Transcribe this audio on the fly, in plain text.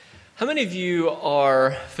How many of you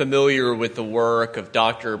are familiar with the work of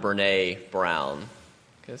Dr. Brené Brown?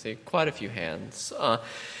 I see quite a few hands.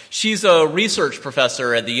 She's a research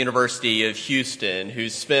professor at the University of Houston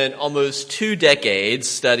who's spent almost 2 decades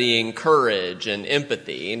studying courage and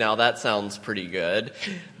empathy. Now, that sounds pretty good.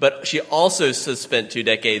 But she also has spent 2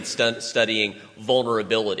 decades studying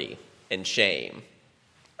vulnerability and shame.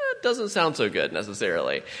 It doesn't sound so good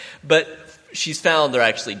necessarily. But she's found they're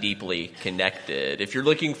actually deeply connected. If you're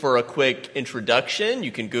looking for a quick introduction,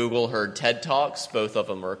 you can Google her TED Talks. Both of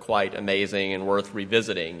them are quite amazing and worth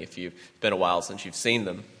revisiting if you've been a while since you've seen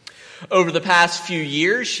them. Over the past few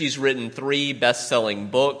years, she's written 3 best-selling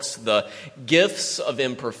books, The Gifts of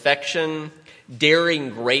Imperfection, Daring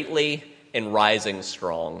Greatly, and Rising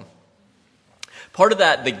Strong. Part of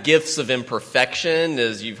that, the gifts of imperfection,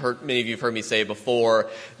 as many of you have heard me say before,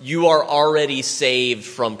 you are already saved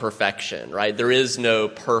from perfection, right? There is no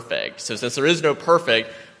perfect. So since there is no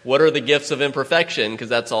perfect, what are the gifts of imperfection? Because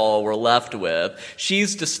that's all we're left with.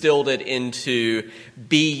 She's distilled it into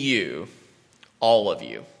be you, all of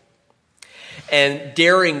you. And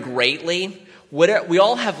daring greatly, we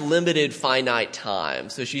all have limited finite time.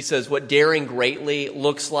 So she says what daring greatly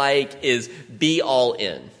looks like is be all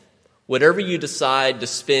in. Whatever you decide to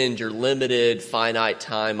spend your limited, finite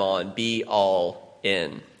time on, be all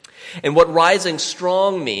in. And what rising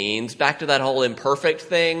strong means, back to that whole imperfect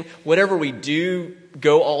thing, whatever we do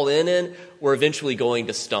go all in, we're eventually going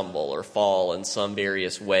to stumble or fall in some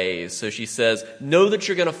various ways. So she says, know that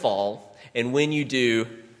you're going to fall, and when you do,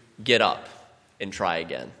 get up and try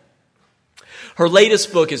again. Her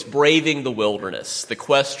latest book is Braving the Wilderness, the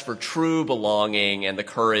quest for true belonging and the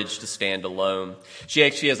courage to stand alone. She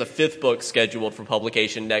actually has a 5th book scheduled for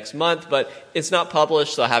publication next month, but it's not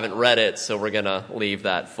published, so I haven't read it, so we're going to leave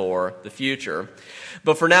that for the future.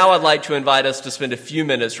 But for now, I'd like to invite us to spend a few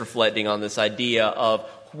minutes reflecting on this idea of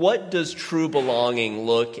what does true belonging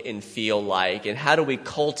look and feel like, and how do we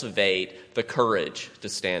cultivate the courage to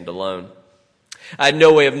stand alone? I had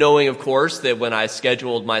no way of knowing, of course, that when I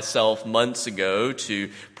scheduled myself months ago to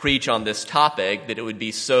preach on this topic, that it would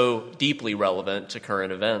be so deeply relevant to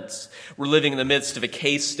current events. We're living in the midst of a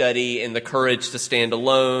case study in the courage to stand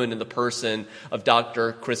alone in the person of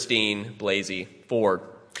Dr. Christine Blasey Ford,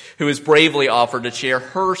 who has bravely offered to share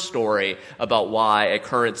her story about why a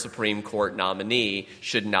current Supreme Court nominee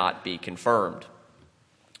should not be confirmed.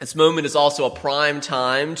 This moment is also a prime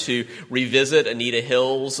time to revisit Anita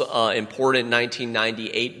Hill's important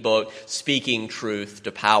 1998 book, Speaking Truth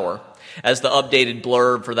to Power. As the updated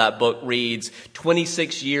blurb for that book reads,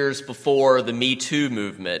 26 years before the Me Too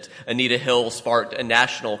movement, Anita Hill sparked a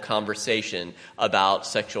national conversation about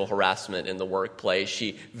sexual harassment in the workplace.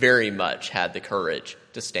 She very much had the courage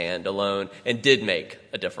to stand alone and did make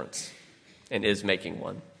a difference and is making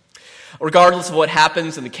one. Regardless of what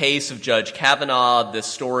happens in the case of Judge Kavanaugh, this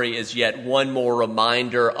story is yet one more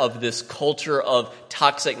reminder of this culture of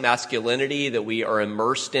toxic masculinity that we are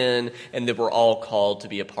immersed in and that we're all called to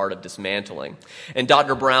be a part of dismantling. And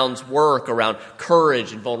Dr. Brown's work around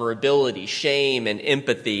courage and vulnerability, shame and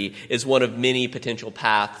empathy is one of many potential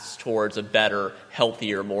paths towards a better,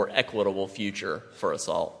 healthier, more equitable future for us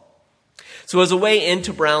all. So as a way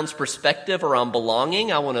into Brown's perspective around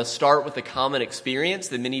belonging, I want to start with a common experience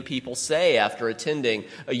that many people say after attending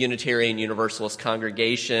a Unitarian Universalist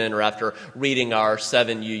congregation or after reading our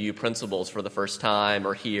 7 UU principles for the first time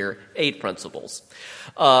or hear 8 principles.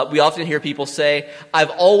 We often hear people say,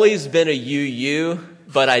 I've always been a UU,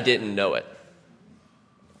 but I didn't know it.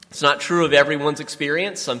 It's not true of everyone's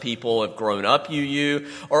experience. Some people have grown up UU,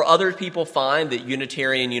 or other people find that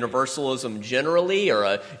Unitarian Universalism generally, or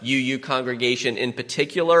a UU congregation in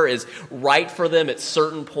particular, is right for them at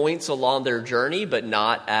certain points along their journey, but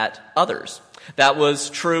not at others. That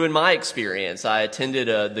was true in my experience. I attended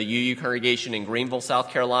the UU congregation in Greenville,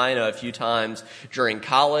 South Carolina a few times during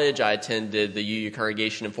college. I attended the UU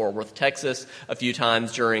congregation in Fort Worth, Texas a few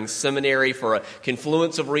times during seminary for a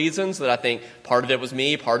confluence of reasons that I think part of it was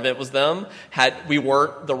me, part of it was them. We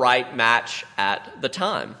weren't the right match at the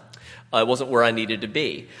time. It wasn't where I needed to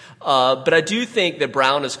be. But I do think that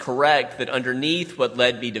Brown is correct that underneath what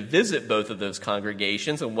led me to visit both of those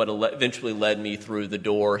congregations and what eventually led me through the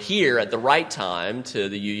door here at the right time to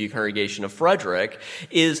the UU congregation of Frederick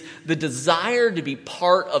is the desire to be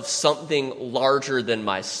part of something larger than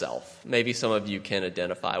myself. Maybe some of you can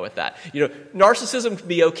identify with that. You know, narcissism can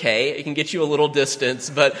be okay. It can get you a little distance,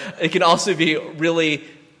 but it can also be really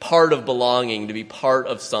part of belonging, to be part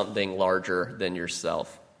of something larger than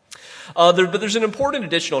yourself. But there's an important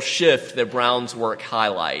additional shift that Brown's work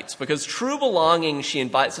highlights, because true belonging, she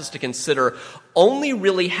invites us to consider, only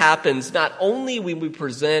really happens not only when we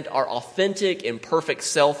present our authentic and perfect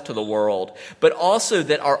self to the world, but also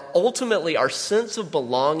that ultimately our sense of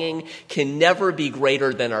belonging can never be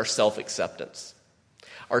greater than our self-acceptance.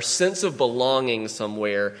 Our sense of belonging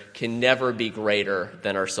somewhere can never be greater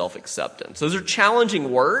than our self-acceptance. Those are challenging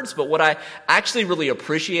words, but what I actually really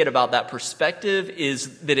appreciate about that perspective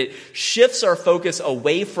is that it shifts our focus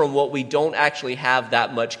away from what we don't actually have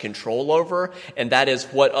that much control over, and that is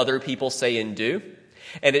what other people say and do.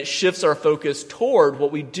 And it shifts our focus toward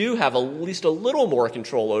what we do have at least a little more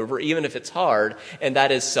control over, even if it's hard, and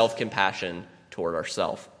that is self-compassion toward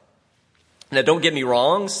ourselves. Now, don't get me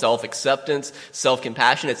wrong, self-acceptance,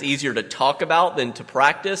 self-compassion, it's easier to talk about than to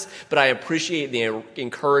practice, but I appreciate the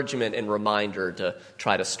encouragement and reminder to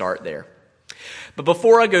try to start there. But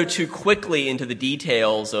before I go too quickly into the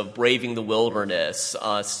details of braving the wilderness,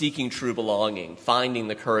 seeking true belonging, finding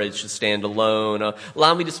the courage to stand alone,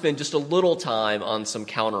 allow me to spend just a little time on some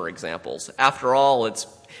counterexamples. After all, it's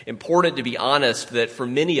important to be honest that for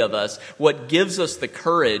many of us, what gives us the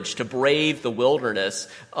courage to brave the wilderness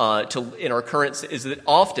in our current is that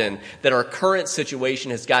often that our current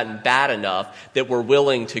situation has gotten bad enough that we're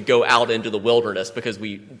willing to go out into the wilderness because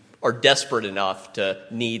we are desperate enough to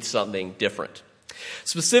need something different.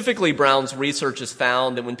 Specifically, Brown's research has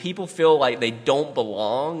found that when people feel like they don't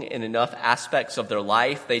belong in enough aspects of their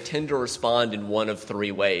life, they tend to respond in one of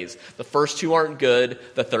three ways. The first two aren't good.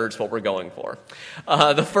 The third's what we're going for.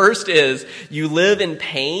 The first is you live in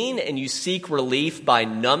pain and you seek relief by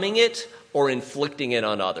numbing it or inflicting it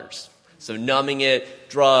on others. So numbing it,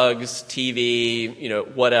 drugs,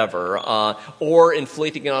 TV, whatever, or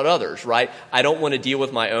inflicting it on others, right? I don't want to deal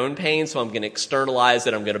with my own pain, so I'm going to externalize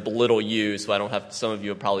it. I'm going to belittle you, so I don't have, some of you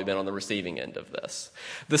have probably been on the receiving end of this.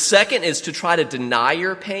 The second is to try to deny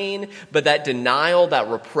your pain, but that denial, that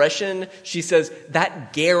repression, she says,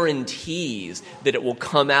 that guarantees that it will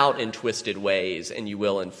come out in twisted ways and you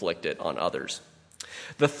will inflict it on others.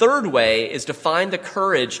 The third way is to find the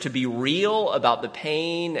courage to be real about the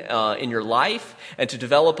pain in your life and to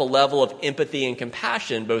develop a level of empathy and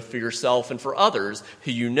compassion both for yourself and for others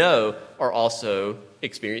who you know are also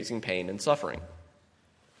experiencing pain and suffering.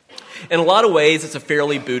 In a lot of ways, it's a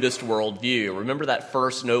fairly Buddhist worldview. Remember that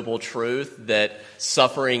first noble truth that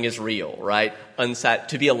suffering is real, right?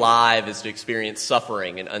 To be alive is to experience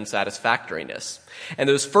suffering and unsatisfactoriness. And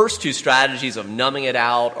those first two strategies of numbing it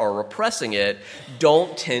out or repressing it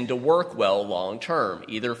don't tend to work well long term,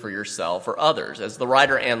 either for yourself or others. As the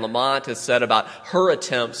writer Anne Lamott has said about her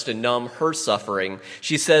attempts to numb her suffering,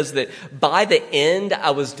 she says that by the end,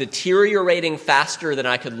 I was deteriorating faster than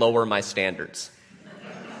I could lower my standards.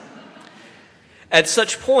 At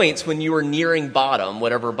such points, when you are nearing bottom,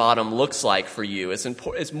 whatever bottom looks like for you,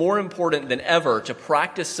 it's more important than ever to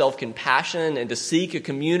practice self-compassion and to seek a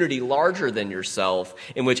community larger than yourself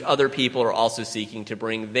in which other people are also seeking to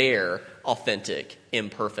bring their authentic,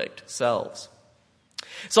 imperfect selves.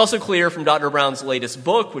 It's also clear from Dr. Brown's latest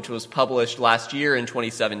book, which was published last year in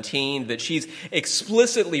 2017, that she's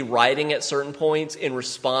explicitly writing at certain points in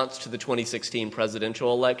response to the 2016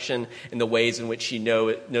 presidential election and the ways in which she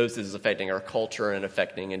knows this is affecting our culture and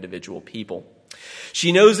affecting individual people.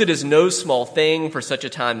 She knows it is no small thing for such a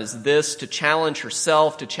time as this to challenge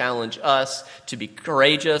herself, to challenge us, to be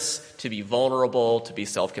courageous, to be vulnerable, to be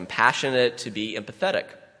self-compassionate, to be empathetic.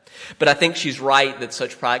 But I think she's right that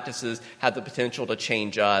such practices have the potential to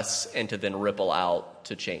change us and to then ripple out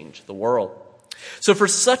to change the world. So for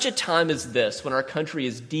such a time as this, when our country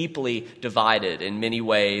is deeply divided in many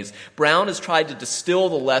ways, Brown has tried to distill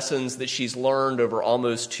the lessons that she's learned over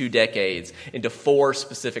almost 2 decades into 4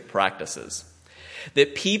 specific practices.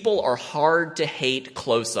 That people are hard to hate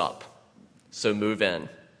close up, so move in.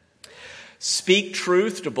 Speak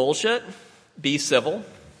truth to bullshit, be civil.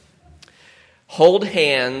 Hold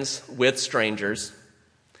hands with strangers,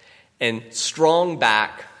 and strong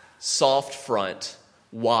back, soft front,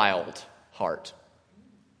 wild heart.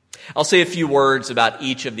 I'll say a few words about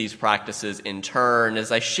each of these practices in turn.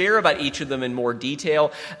 As I share about each of them in more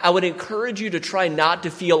detail, I would encourage you to try not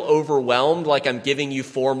to feel overwhelmed like I'm giving you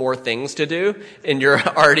 4 more things to do in your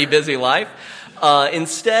already busy life.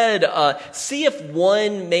 Instead, see if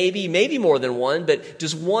one, maybe more than one, but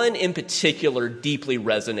does one in particular deeply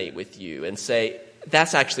resonate with you and say,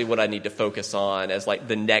 that's actually what I need to focus on as like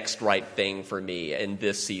the next right thing for me in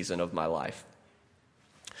this season of my life.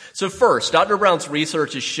 So first, Dr. Brown's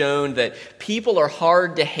research has shown that people are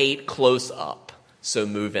hard to hate close up, so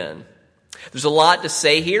move in. There's a lot to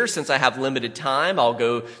say here. Since I have limited time, I'll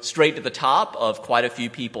go straight to the top of quite a few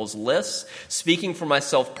people's lists. Speaking for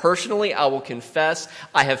myself personally, I will confess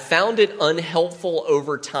I have found it unhelpful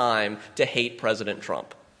over time to hate President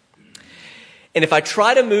Trump. And if I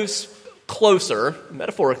try to move closer,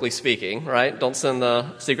 metaphorically speaking, right? Don't send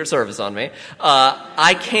the Secret Service on me.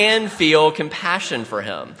 I can feel compassion for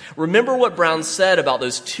him. Remember what Brown said about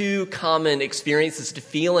those two common experiences to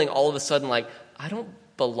feeling all of a sudden like, I don't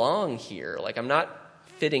belong here. Like, I'm not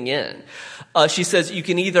fitting in. She says you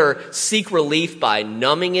can either seek relief by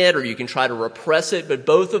numbing it or you can try to repress it, but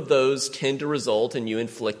both of those tend to result in you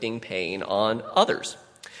inflicting pain on others.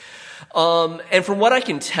 And from what I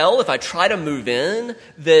can tell, if I try to move in,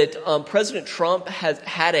 that President Trump has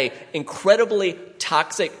had an incredibly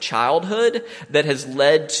toxic childhood that has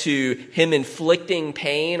led to him inflicting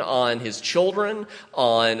pain on his children,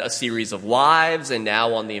 on a series of wives, and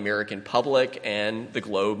now on the American public and the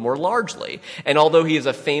globe more largely. And although he is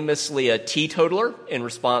famously a teetotaler in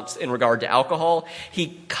regard to alcohol,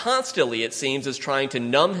 he constantly, it seems, is trying to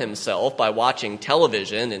numb himself by watching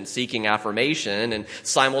television and seeking affirmation and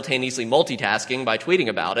simultaneously multitasking by tweeting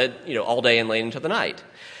about it, all day and late into the night.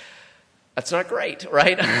 That's not great,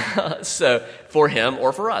 right? So for him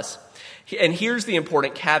or for us. And here's the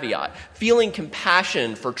important caveat. Feeling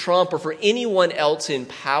compassion for Trump or for anyone else in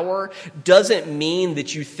power doesn't mean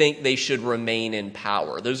that you think they should remain in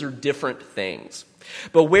power. Those are different things.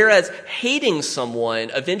 But whereas hating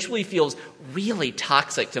someone eventually feels really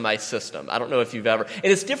toxic to my system. I don't know if you've ever, and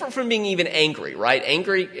it's different from being even angry, right?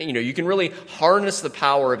 Angry, you can really harness the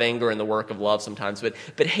power of anger in the work of love sometimes,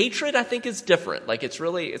 but hatred I think is different. Like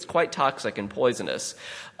it's quite toxic and poisonous.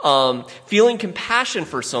 Feeling compassion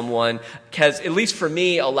for someone has, at least for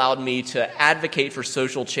me, allowed me to advocate for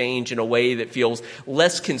social change in a way that feels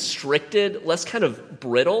less constricted, less kind of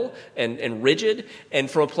brittle and rigid, and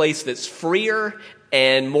from a place that's freer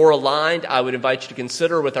and more aligned. I would invite you to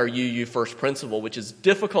consider with our UU first principle, which is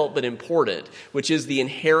difficult but important, which is the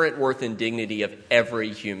inherent worth and dignity of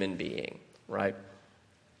every human being, right?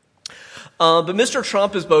 But Mr.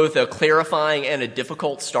 Trump is both a clarifying and a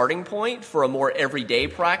difficult starting point for a more everyday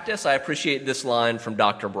practice. I appreciate this line from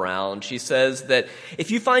Dr. Brown. She says that if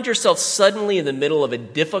you find yourself suddenly in the middle of a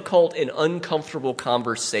difficult and uncomfortable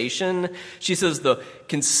conversation, she says the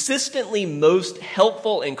consistently most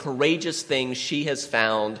helpful and courageous thing she has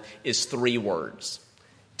found is 3 words.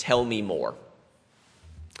 Tell me more.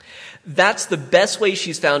 That's the best way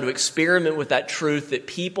she's found to experiment with that truth that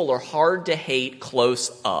people are hard to hate close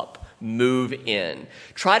up. Move in.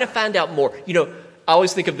 Try to find out more. I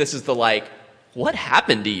always think of this as the what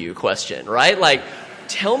happened to you question, right?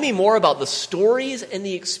 Tell me more about the stories and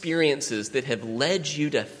the experiences that have led you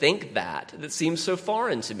to think that seems so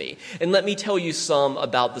foreign to me. And let me tell you some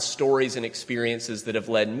about the stories and experiences that have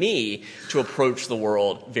led me to approach the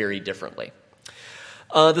world very differently.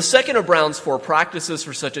 The second of Brown's 4 practices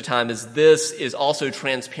for such a time as this is also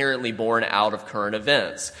transparently born out of current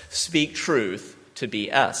events. Speak truth to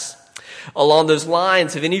BS. Along those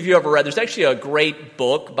lines, have any of you ever read, there's actually a great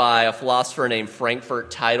book by a philosopher named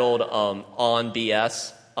Frankfurt titled On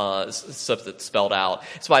BS, stuff that's spelled out.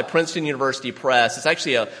 It's by Princeton University Press. It's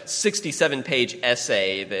actually a 67-page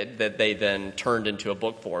essay that they then turned into a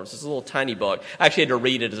book form. So it's a little tiny book. I actually had to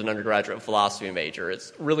read it as an undergraduate philosophy major.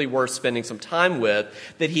 It's really worth spending some time with,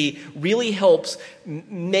 that he really helps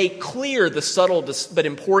make clear the subtle but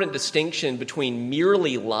important distinction between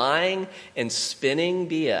merely lying and spinning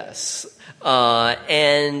BS.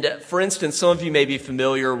 And for instance, some of you may be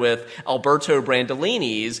familiar with Alberto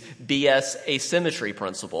Brandolini's BS asymmetry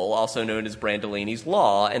principle, also known as Brandolini's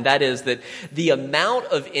law, and that is that the amount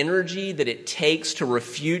of energy that it takes to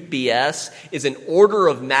refute BS is an order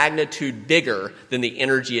of magnitude bigger than the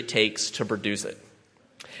energy it takes to produce it.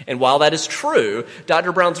 And while that is true,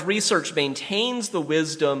 Dr. Brown's research maintains the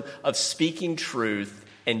wisdom of speaking truth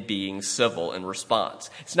and being civil in response.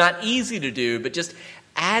 It's not easy to do, but just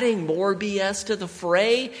adding more BS to the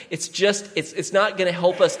fray, it's not going to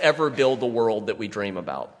help us ever build the world that we dream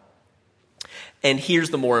about. And here's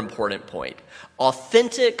the more important point.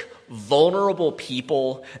 Authentic, vulnerable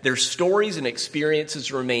people, their stories and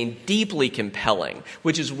experiences remain deeply compelling,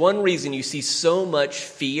 which is one reason you see so much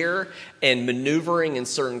fear and maneuvering in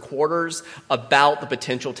certain quarters about the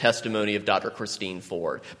potential testimony of Dr. Christine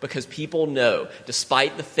Ford. Because people know,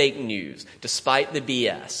 despite the fake news, despite the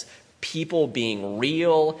BS, people being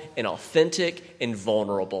real and authentic and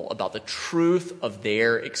vulnerable about the truth of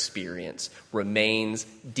their experience remains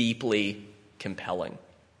deeply compelling.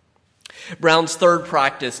 Brown's third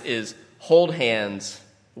practice is hold hands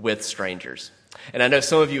with strangers. And I know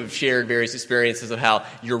some of you have shared various experiences of how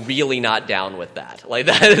you're really not down with that.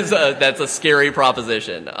 That's a scary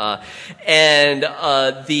proposition. But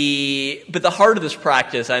the heart of this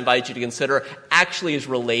practice, I invite you to consider, actually is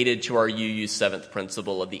related to our UU's seventh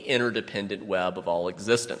principle of the interdependent web of all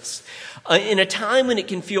existence. In a time when it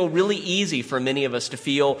can feel really easy for many of us to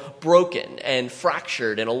feel broken and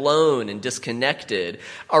fractured and alone and disconnected,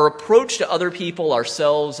 our approach to other people,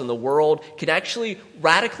 ourselves, and the world can actually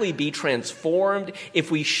radically be transformed if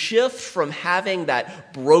we shift from having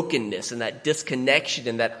that brokenness and that disconnection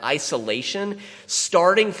and that isolation.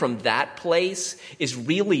 Starting from that place is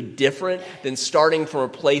really different than starting from a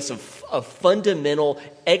place of fundamental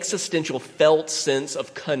existential felt sense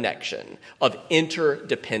of connection, of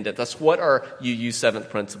interdependence. That's what our UU seventh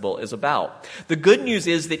principle is about. The good news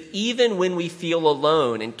is that even when we feel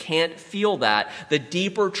alone and can't feel that, the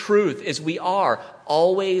deeper truth is we are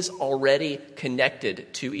always already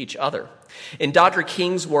connected to each other. In Dr.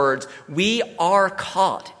 King's words, we are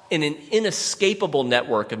caught in an inescapable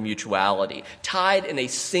network of mutuality, tied in a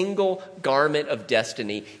single garment of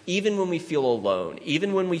destiny, even when we feel alone,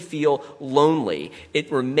 even when we feel lonely.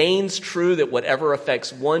 It remains true that whatever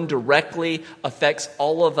affects one directly affects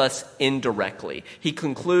all of us indirectly. He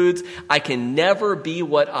concludes, I can never be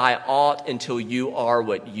what I ought until you are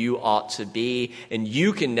what you ought to be, and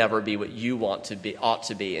you can never be what you ought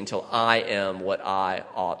to be until I am what I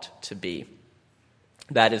ought to be.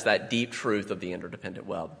 That is that deep truth of the interdependent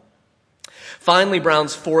web. Finally,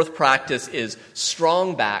 Brown's fourth practice is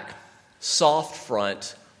strong back, soft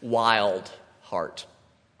front, wild heart.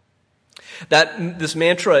 This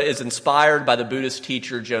mantra is inspired by the Buddhist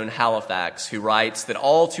teacher Joan Halifax, who writes that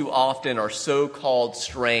all too often our so-called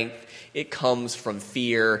strength, it comes from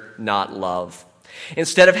fear, not love.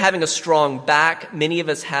 Instead of having a strong back, many of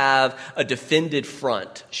us have a defended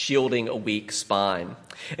front, shielding a weak spine.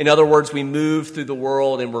 In other words, we move through the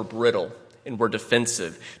world and we're brittle and we're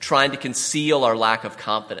defensive, trying to conceal our lack of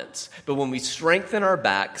confidence. But when we strengthen our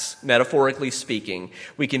backs, metaphorically speaking,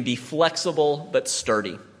 we can be flexible but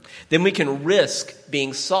sturdy. Then we can risk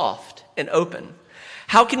being soft and open.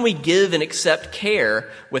 How can we give and accept care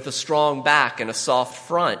with a strong back and a soft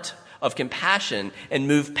front of compassion and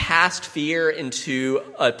move past fear into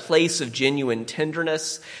a place of genuine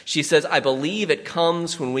tenderness? She says, I believe it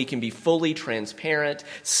comes when we can be fully transparent,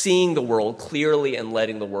 seeing the world clearly and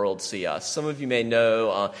letting the world see us. Some of you may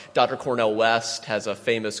know Dr. Cornel West has a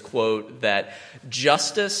famous quote that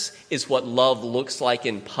justice is what love looks like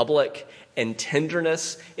in public, and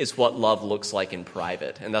tenderness is what love looks like in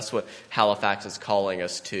private. And that's what Halifax is calling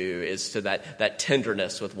us to, is to that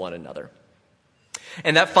tenderness with one another.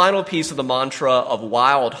 And that final piece of the mantra of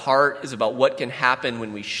wild heart is about what can happen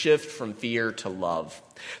when we shift from fear to love.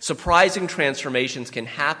 Surprising transformations can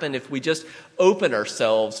happen if we just open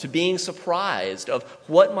ourselves to being surprised of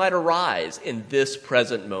what might arise in this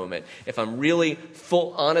present moment. If I'm really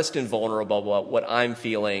honest and vulnerable about what I'm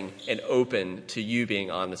feeling and open to you being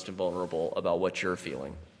honest and vulnerable about what you're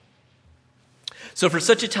feeling. So for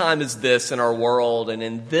such a time as this in our world and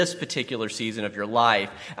in this particular season of your life,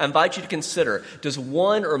 I invite you to consider, does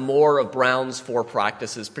one or more of Brown's four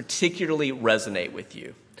practices particularly resonate with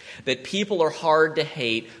you? That people are hard to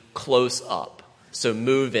hate close up, so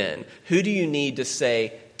move in. Who do you need to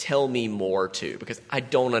say, tell me more to? Because I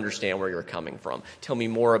don't understand where you're coming from. Tell me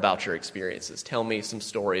more about your experiences. Tell me some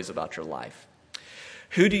stories about your life.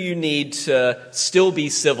 Who do you need to still be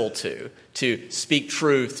civil to speak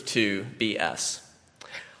truth to BS?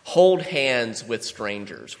 Hold hands with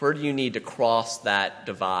strangers. Where do you need to cross that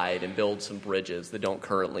divide and build some bridges that don't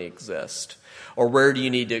currently exist? Or where do you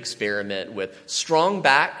need to experiment with strong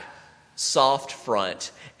back, soft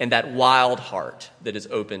front, and that wild heart that is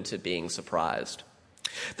open to being surprised?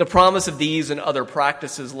 The promise of these and other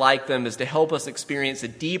practices like them is to help us experience a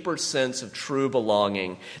deeper sense of true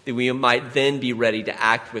belonging, that we might then be ready to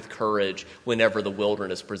act with courage whenever the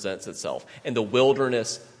wilderness presents itself. And the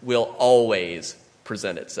wilderness will always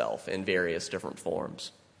present itself in various different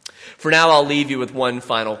forms. For now, I'll leave you with one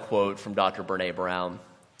final quote from Dr. Brené Brown.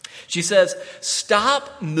 She says,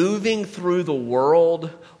 stop moving through the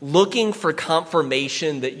world looking for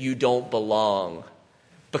confirmation that you don't belong.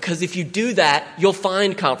 Because if you do that, you'll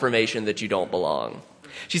find confirmation that you don't belong.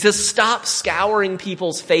 She says, stop scouring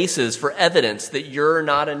people's faces for evidence that you're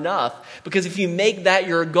not enough. Because if you make that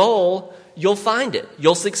your goal, you'll find it.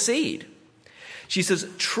 You'll succeed. She says,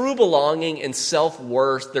 true belonging and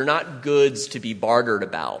self-worth, they're not goods to be bartered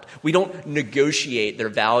about. We don't negotiate their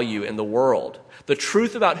value in the world. The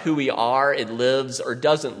truth about who we are, it lives or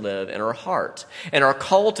doesn't live in our heart. And our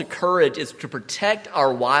call to courage is to protect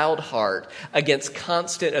our wild heart against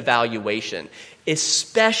constant evaluation,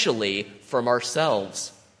 especially from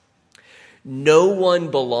ourselves. No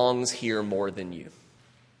one belongs here more than you.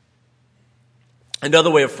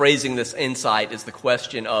 Another way of phrasing this insight is the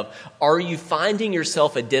question of, are you finding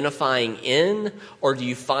yourself identifying in, or do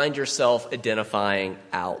you find yourself identifying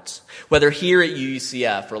out? Whether here at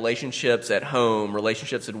UCF, relationships at home,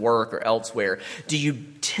 relationships at work, or elsewhere, do you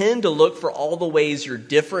tend to look for all the ways you're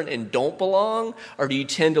different and don't belong, or do you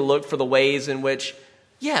tend to look for the ways in which,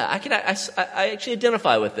 yeah, I actually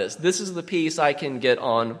identify with this. This is the piece I can get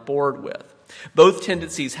on board with. Both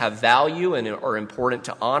tendencies have value and are important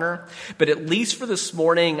to honor, but at least for this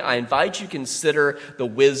morning, I invite you to consider the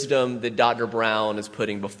wisdom that Dr. Brown is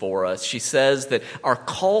putting before us. She says that our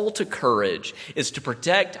call to courage is to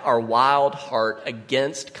protect our wild heart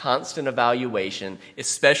against constant evaluation,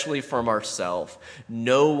 especially from ourselves.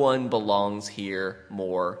 No one belongs here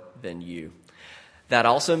more than you. That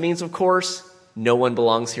also means, of course, no one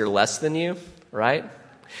belongs here less than you, right?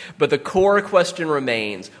 But the core question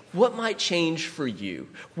remains, what might change for you?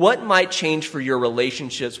 What might change for your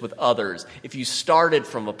relationships with others if you started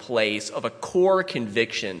from a place of a core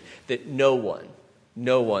conviction that no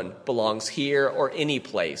one belongs here or any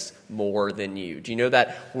place more than you? Do you know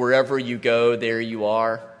that wherever you go, there you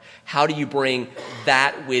are? How do you bring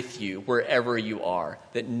that with you wherever you are,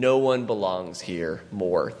 that no one belongs here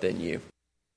more than you?